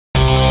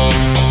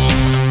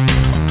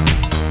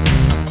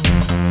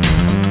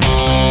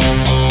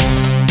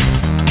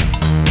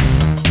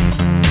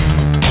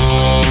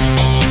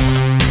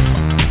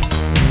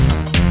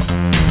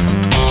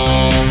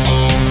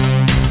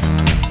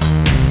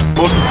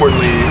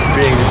importantly,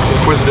 being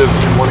inquisitive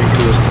and wanting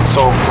to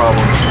solve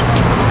problems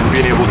and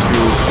being able to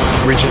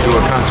reach into a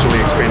constantly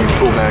expanding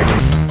tool bag.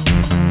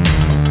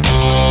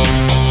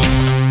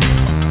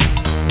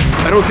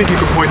 I don't think you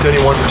can point to any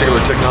one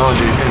particular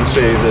technology and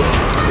say that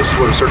this is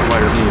what a circuit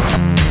rider needs.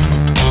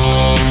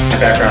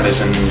 My background is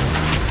in,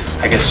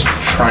 I guess,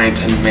 trying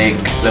to make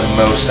the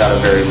most out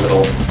of very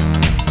little.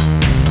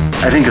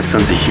 I think a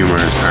sense of humor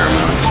is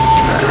paramount.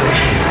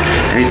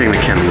 Anything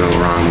that can go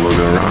wrong will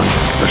go wrong,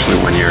 especially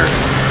when you're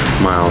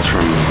miles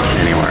from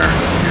anywhere.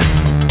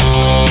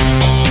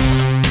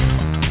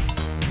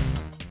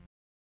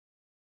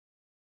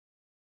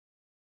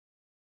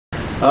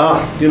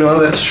 You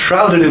know, that's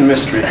shrouded in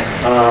mystery.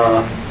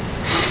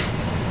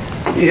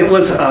 It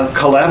was a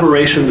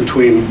collaboration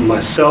between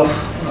myself,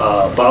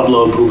 Bob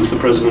Loeb, who was the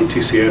president of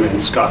TCN,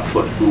 and Scott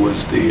Foote, who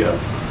was the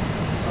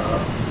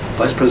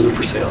vice president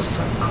for sales, as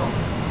I recall.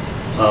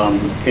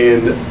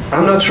 And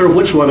I'm not sure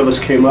which one of us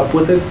came up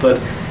with it, but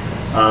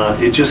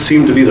it just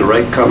seemed to be the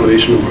right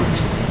combination of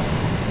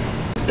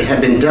words. It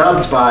had been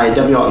dubbed by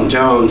W. Alton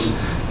Jones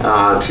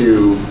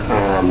to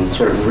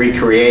sort of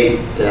recreate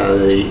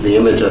the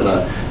image of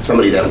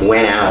somebody that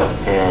went out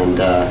and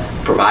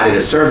provided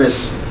a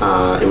service.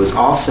 It was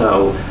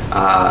also,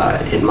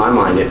 in my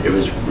mind, it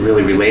was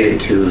really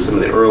related to some of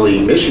the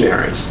early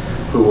missionaries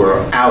who were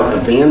out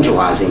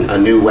evangelizing a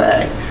new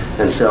way.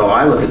 And so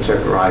I look at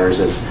circuit riders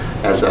as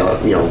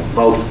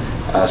both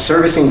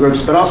servicing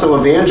groups, but also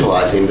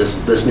evangelizing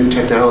this new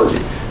technology,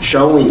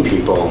 showing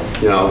people,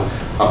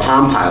 a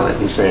Palm Pilot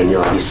and saying,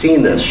 have you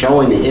seen this?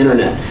 Showing the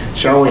internet,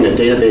 showing a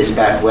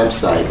database-backed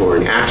website or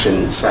an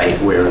action site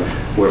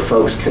where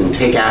folks can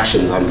take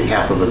actions on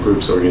behalf of a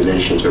group's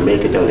organizations or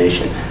make a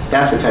donation.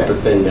 That's the type of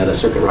thing that a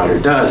circuit rider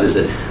does, is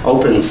it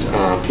opens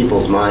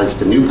people's minds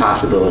to new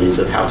possibilities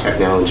of how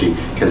technology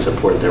can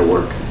support their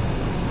work.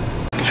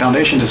 The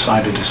foundation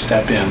decided to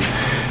step in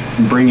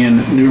and bring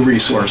in new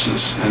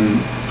resources and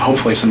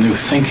hopefully some new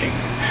thinking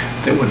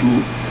that would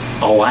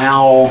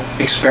allow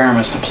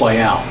experiments to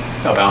play out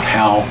about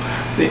how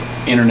the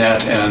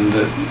internet and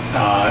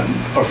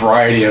a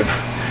variety of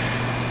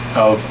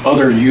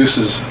other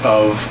uses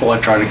of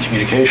electronic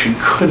communication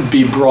could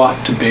be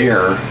brought to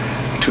bear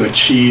to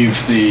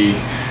achieve the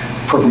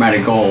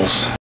programmatic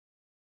goals.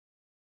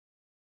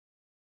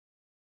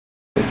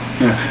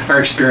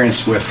 Our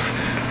experience with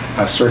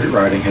circuit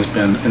riding has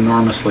been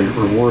enormously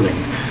rewarding.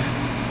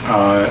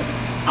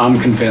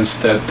 I'm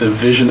convinced that the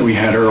vision that we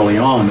had early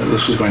on, that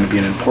this was going to be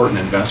an important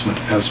investment,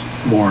 has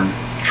borne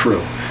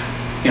true,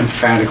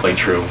 emphatically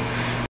true.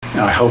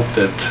 And I hope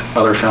that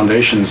other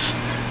foundations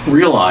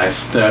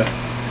realize that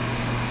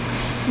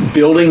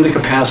building the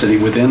capacity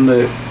within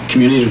the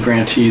community of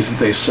grantees that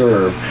they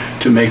serve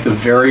to make the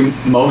very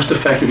most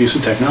effective use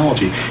of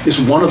technology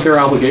is one of their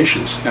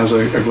obligations as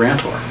a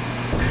grantor.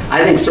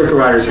 I think circuit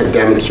riders have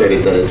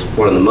demonstrated that it's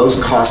one of the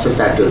most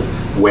cost-effective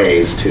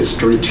ways to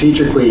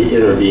strategically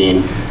intervene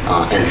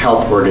and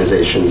help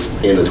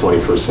organizations in the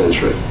 21st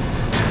century.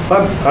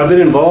 I've been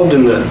involved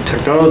in the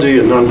technology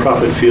and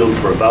nonprofit field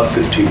for about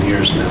 15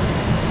 years now.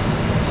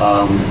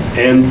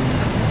 And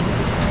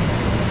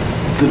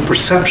the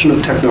perception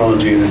of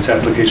technology and its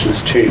application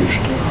has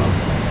changed.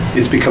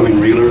 It's becoming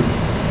realer.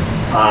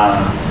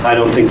 I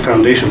don't think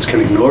foundations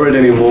can ignore it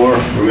anymore.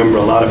 Remember,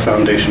 a lot of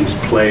foundations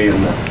play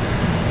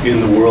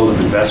in the world of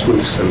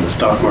investments and the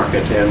stock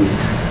market, and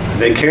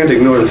they can't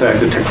ignore the fact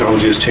that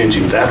technology is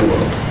changing that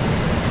world.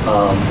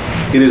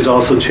 It is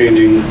also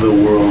changing the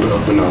world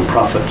of the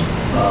nonprofit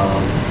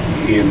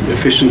in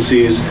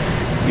efficiencies,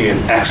 in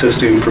access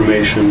to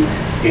information,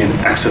 in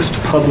access to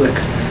public,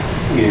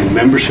 in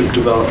membership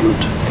development.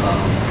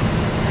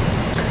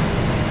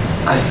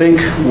 I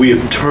think we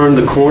have turned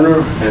the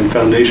corner, and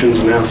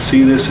foundations now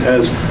see this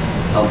as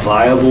a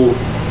viable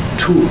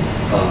tool,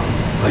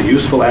 a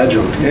useful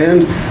adjunct,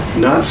 and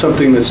not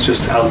something that's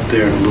just out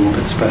there and a little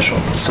bit special,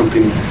 but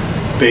something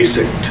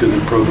basic to the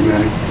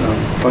programmatic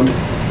funding.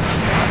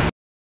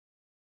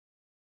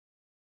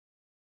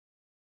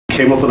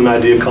 Came up with an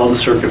idea called the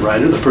Circuit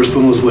Rider. The first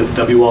one was with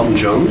W. Alton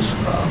Jones.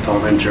 A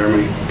fellow named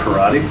Jeremy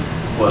Parati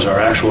was our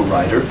actual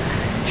rider.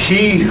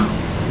 He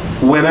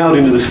went out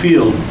into the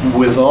field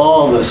with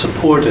all the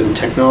support and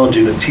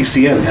technology that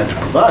TCN had to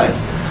provide.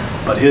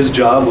 But his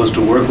job was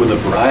to work with a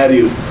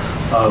variety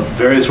of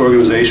various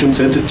organizations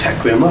and to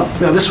tech them up.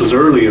 Now, this was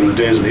early in the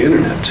days of the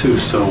internet, too,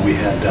 so we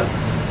had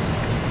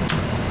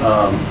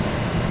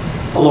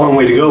a long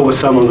way to go with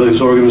some of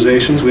those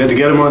organizations. We had to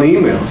get them on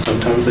email.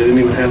 Sometimes they didn't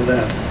even have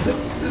that.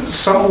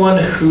 Someone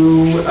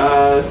who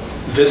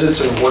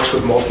visits and works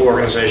with multiple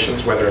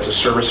organizations, whether it's a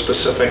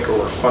service-specific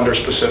or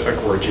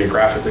funder-specific or a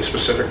geographically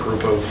specific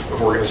group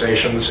of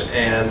organizations,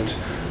 and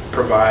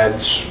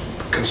provides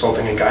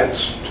consulting and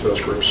guidance to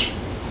those groups,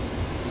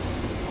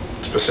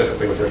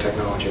 specifically with their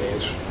technology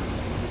needs.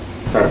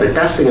 But the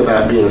best thing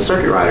about being a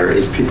circuit rider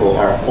is people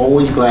are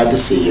always glad to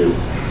see you.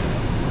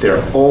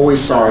 They're always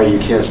sorry you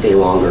can't stay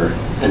longer,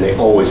 and they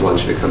always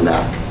want you to come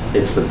back.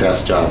 It's the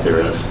best job there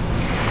is.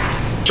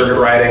 Circuit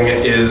riding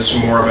is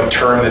more of a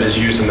term that is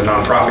used in the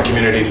nonprofit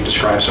community to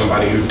describe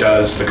somebody who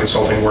does the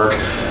consulting work.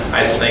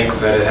 I think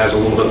that it has a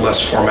little bit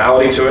less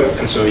formality to it,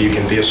 and so you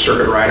can be a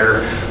circuit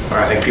rider, or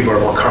I think people are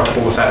more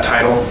comfortable with that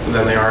title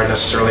than they are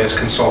necessarily as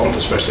consultant,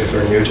 especially if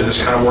they're new to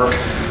this kind of work.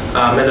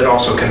 And it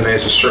also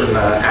conveys a certain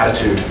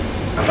attitude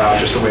about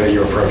just the way that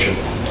you approach it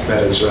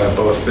that is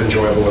both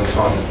enjoyable and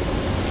fun,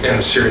 and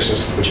the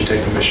seriousness with which you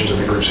take the missions of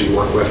the groups that you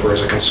work with,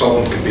 whereas a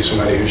consultant could be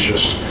somebody who's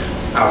just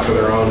out for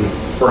their own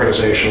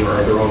organization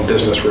or their own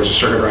business, whereas a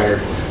circuit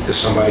rider is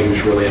somebody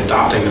who's really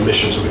adopting the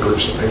missions of the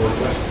groups that they work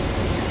with.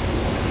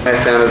 I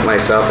found it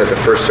myself at the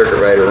first Circuit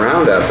Rider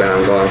Roundup, and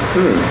I'm going,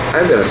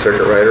 I've been a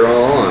circuit rider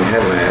all along,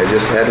 haven't I? I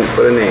just hadn't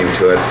put a name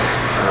to it.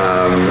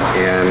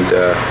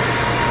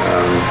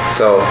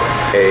 So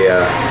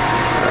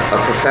a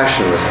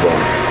profession was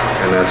born,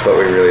 and that's what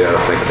we really ought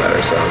to think about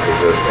ourselves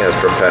as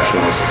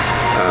professionals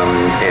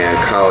and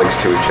colleagues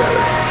to each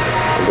other.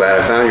 I'm glad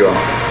I found you all.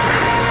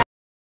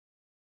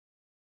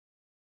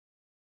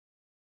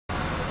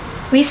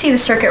 We see the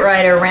Circuit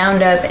Rider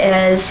Roundup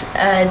as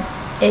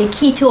a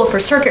key tool for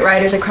circuit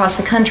riders across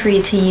the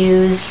country to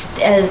use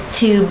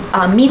to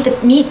meet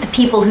the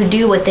people who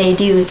do what they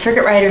do.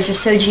 Circuit riders are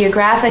so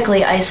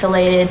geographically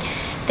isolated,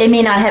 they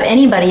may not have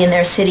anybody in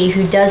their city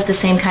who does the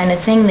same kind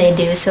of thing they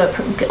do, so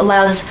it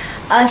allows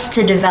us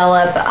to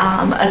develop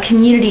a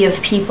community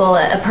of people,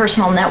 a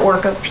personal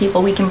network of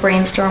people we can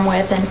brainstorm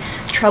with and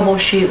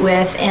troubleshoot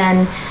with,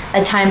 and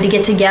a time to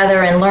get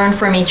together and learn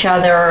from each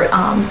other,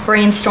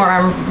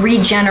 brainstorm,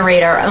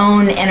 regenerate our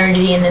own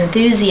energy and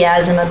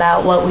enthusiasm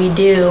about what we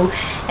do.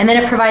 And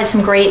then it provides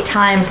some great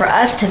time for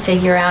us to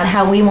figure out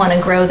how we want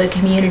to grow the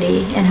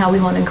community and how we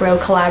want to grow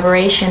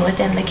collaboration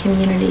within the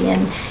community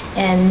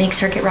and make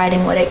circuit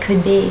riding what it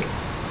could be.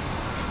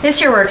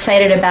 This year we're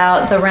excited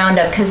about the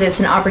Roundup because it's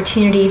an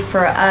opportunity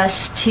for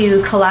us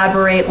to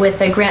collaborate with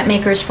the Grant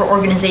Makers for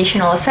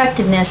Organizational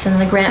Effectiveness and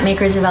the Grant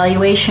Makers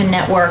Evaluation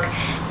Network,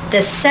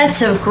 the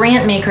sets of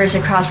grant makers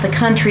across the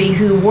country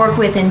who work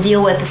with and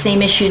deal with the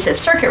same issues that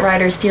circuit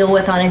riders deal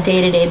with on a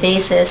day-to-day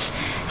basis.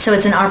 So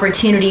it's an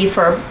opportunity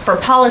for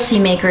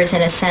policymakers,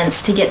 in a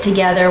sense, to get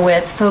together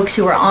with folks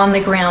who are on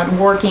the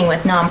ground working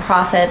with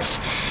nonprofits,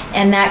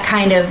 and that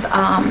kind of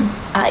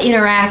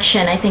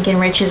interaction, I think,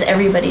 enriches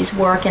everybody's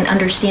work and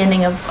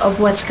understanding of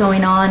what's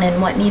going on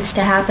and what needs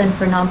to happen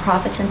for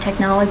nonprofits and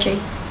technology.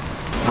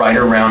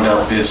 Rider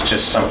Roundup is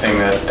just something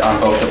that on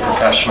both the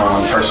professional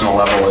and personal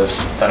level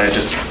is that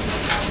it's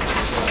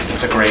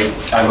a great,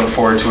 I look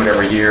forward to it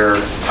every year.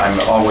 I'm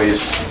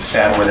always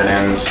sad when it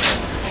ends.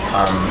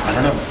 I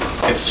don't know,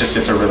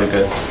 it's a really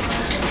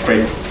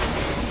great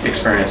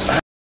experience.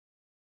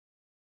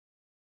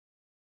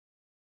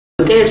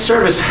 The Day of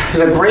Service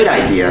is a great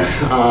idea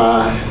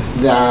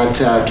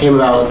that came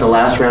about at the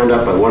last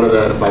roundup by one of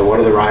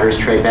the riders,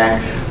 Trey Beck,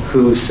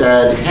 who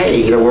said,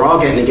 hey, we're all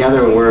getting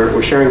together and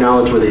we're sharing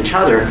knowledge with each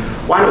other.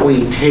 Why don't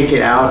we take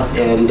it out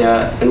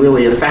and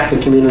really affect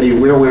the community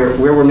where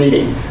we're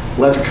meeting?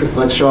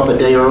 Let's show up a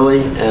day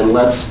early and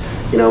let's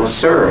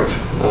serve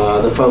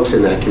the folks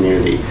in that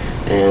community.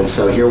 And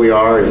so here we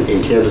are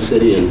in Kansas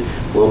City, and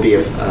we'll be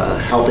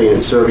helping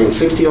and serving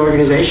 60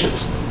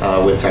 organizations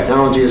with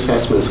technology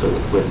assessments,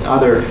 with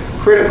other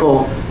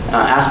critical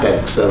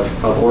aspects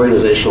of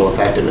organizational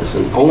effectiveness.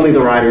 And only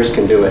the riders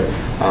can do it,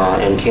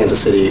 and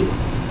Kansas City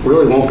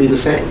really won't be the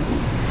same.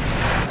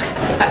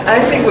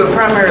 I think we're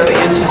primarily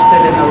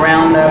interested in the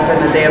Roundup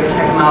and the Day of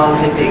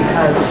Technology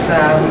because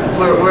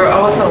we're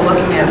also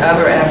looking at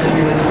other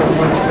avenues in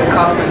which the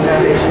Kauffman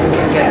Foundation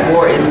can get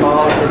more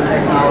involved in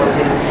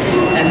technology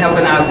and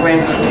helping our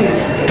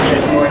grantees get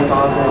more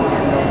involved in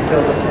the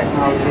field of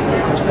technology.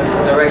 And of course, that's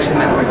the direction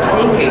that we're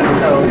taking.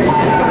 So if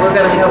we're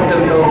going to help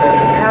them build their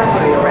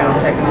capacity around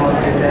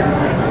technology, then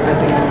I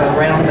think the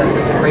Roundup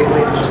is a great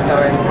way to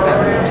start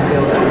to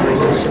build a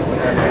relationship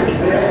with our grantees.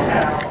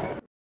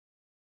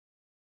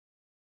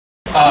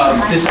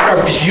 This is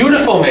our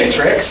beautiful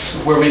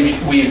matrix where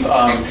we've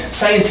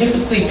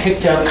scientifically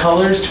picked out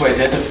colors to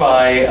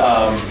identify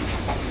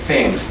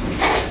things.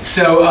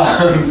 So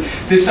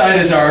this side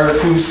is our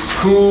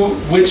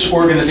which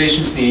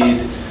organizations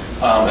need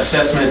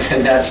assessment,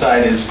 and that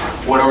side is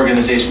what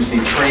organizations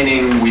need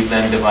training. We've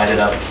then divided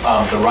up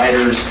the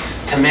riders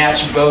to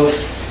match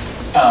both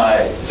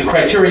the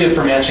criteria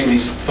for matching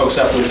these folks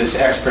up with this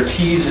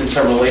expertise in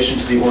some relation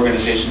to the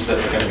organizations that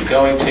they're going to be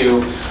going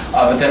to,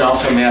 but then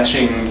also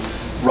matching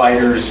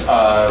riders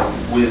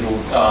with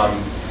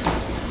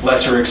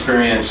lesser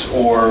experience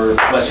or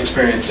less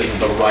experience in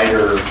the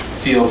rider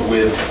field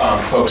with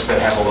folks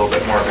that have a little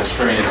bit more of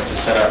experience to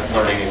set up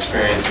learning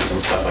experiences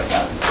and stuff like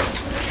that.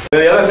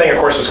 The other thing, of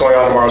course, that's going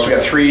on tomorrow is we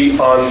have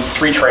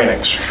three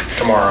trainings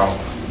tomorrow.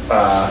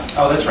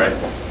 Oh, that's right.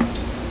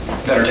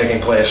 That are taking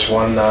place.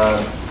 One,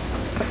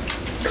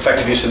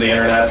 effective use of the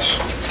internet,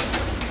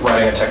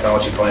 writing a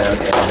technology plan,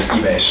 and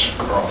eBase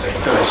are all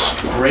taking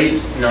place. Great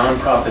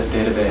nonprofit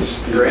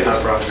database. Great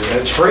nonprofit, and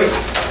it's free.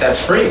 That's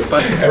free.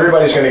 But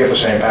everybody's going to get the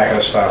same packet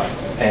of stuff,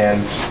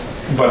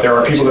 but there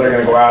are people that are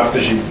going to go out.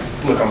 As you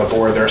look on the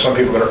board, there are some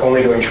people that are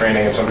only doing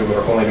training and some people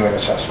that are only doing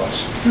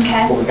assessments.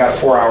 Okay. But we've got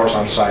 4 hours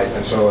on site,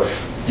 and so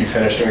if you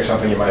finish doing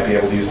something, you might be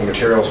able to use the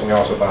materials. And we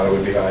also thought it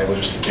would be valuable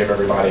just to give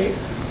everybody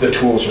the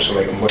tools just so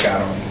they can look at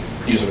them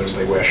and use them as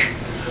they wish.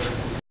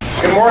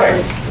 Good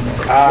morning.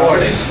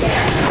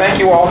 Thank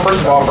you all,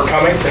 first of all, for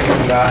coming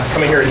and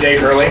coming here a day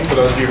early. For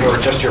those of you who are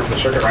just here for the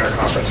Circuit Rider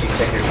Conference and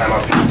taking your time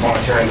out to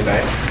volunteering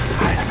today.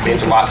 It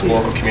means a lot to the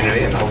local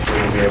community, and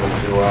hopefully we'll be able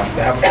to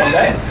have a fun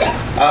day.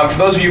 For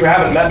those of you who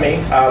haven't met me,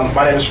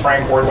 my name is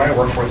Frank Ordway. I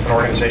work with an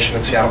organization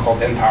in Seattle called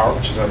InPower,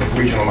 which is a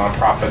regional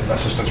nonprofit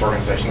assistance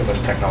organization that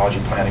does technology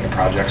planning and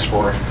projects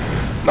for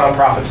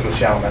nonprofits in the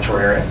Seattle metro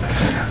area.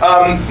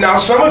 Now,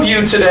 some of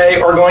you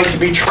today are going to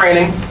be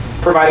training,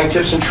 providing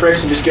tips and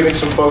tricks and just giving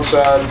some folks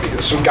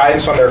some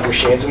guidance on their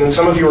machines. And then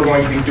some of you are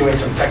going to be doing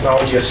some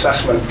technology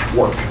assessment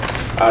work,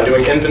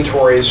 doing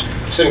inventories,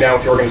 sitting down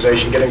with the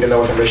organization, getting to know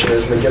what their mission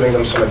is, and then giving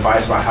them some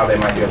advice about how they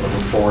might be able to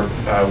move forward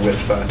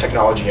with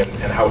technology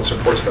and how it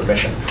supports their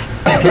mission.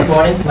 Good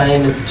morning. My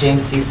name is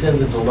James Season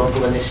with the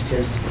Local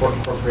Initiative Support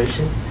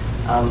Corporation.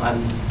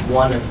 I'm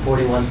one of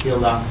 41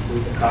 field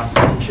offices across the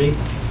country.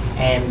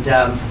 And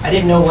I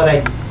didn't know what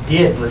I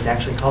did was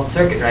actually called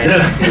Circuit Rider.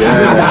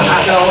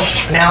 So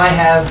now I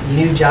have a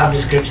new job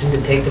description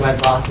to take to my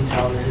boss and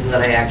tell him this is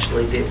what I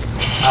actually do.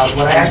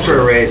 What I ask for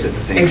a raise at the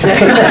same time.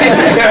 Exactly.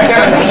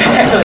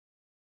 Exactly.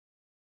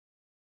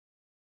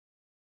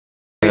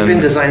 We've been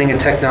designing a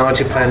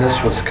technology plan.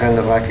 This was kind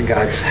of like a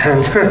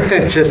godsend.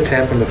 It just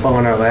happened to fall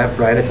in our lap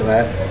right at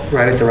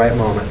the right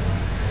moment.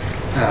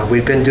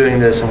 We've been doing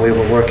this and we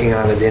were working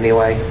on it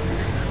anyway.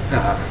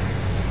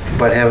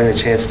 But having the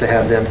chance to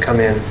have them come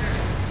in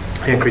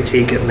and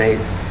critique it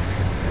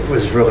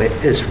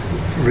is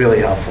really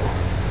helpful.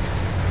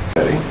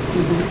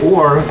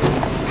 Or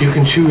you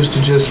can choose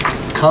to just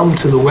come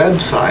to the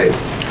website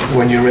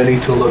when you're ready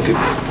to look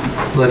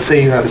at, let's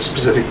say you have a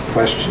specific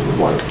question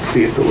you want to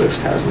see if the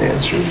list has an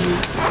answer.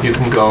 You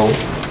can go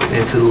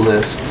into the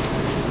list,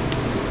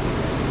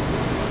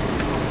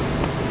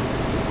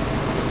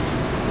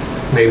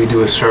 maybe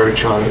do a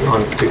search on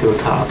a particular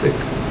topic.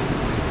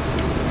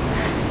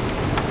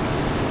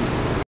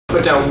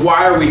 Put down,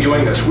 why are we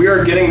doing this? We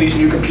are getting these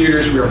new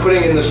computers, we are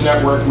putting in this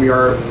network, we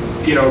are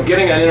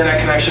getting an internet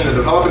connection and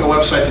developing a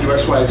website to do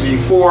X, Y, Z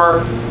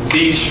for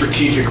these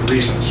strategic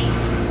reasons.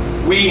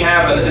 We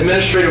have an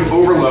administrative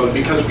overload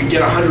because we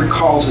get 100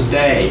 calls a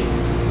day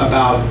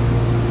about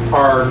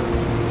our,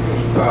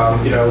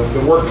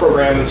 the work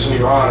program that's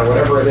you're on or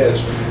whatever it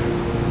is.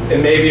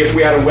 And maybe if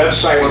we had a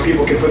website where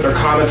people could put their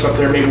comments up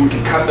there, maybe we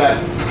could cut that,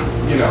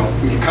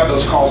 we could cut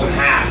those calls in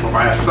half or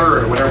by a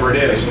third or whatever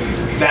it is.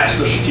 That's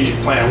the strategic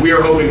plan. We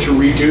are hoping to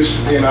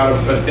reduce the amount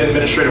of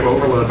administrative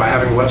overload by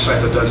having a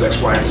website that does X,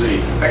 Y, and Z.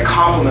 That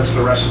complements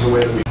the rest of the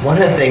way that we... One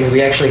of the things,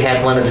 we actually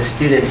had one of the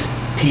students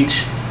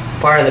teach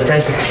part of the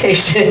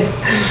presentation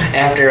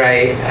after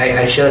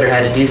I showed her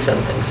how to do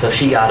something. So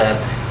she got up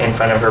in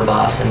front of her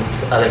boss and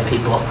other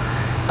people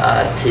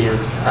to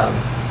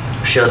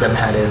show them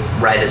how to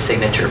write a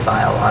signature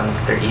file on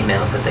their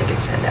emails that they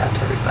could send out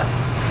to everybody.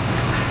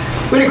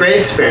 We had a great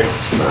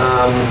experience.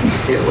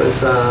 It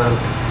was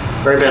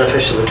very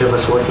beneficial, the two of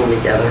us working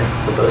together.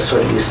 We're both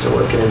sort of used to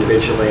working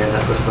individually, and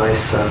that was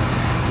nice.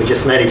 We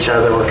just met each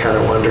other. We're kind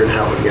of wondering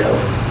how it would go.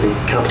 We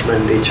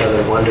complimented each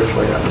other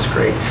wonderfully. That was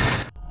great.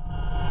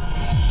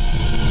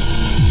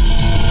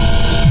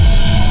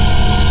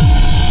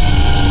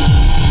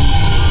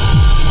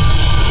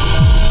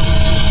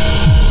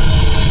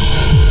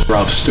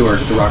 Rob Stewart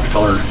at the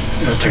Rockefeller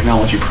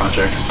Technology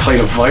Project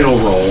played a vital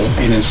role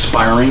in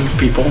inspiring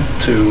people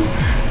to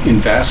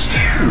invest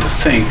and to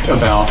think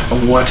about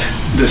what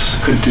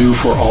this could do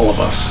for all of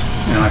us.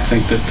 And I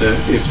think that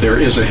if there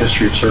is a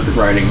history of circuit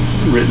riding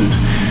written,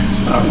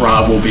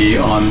 Rob will be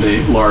on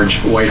the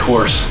large white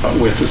horse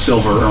with the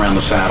silver around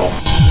the saddle.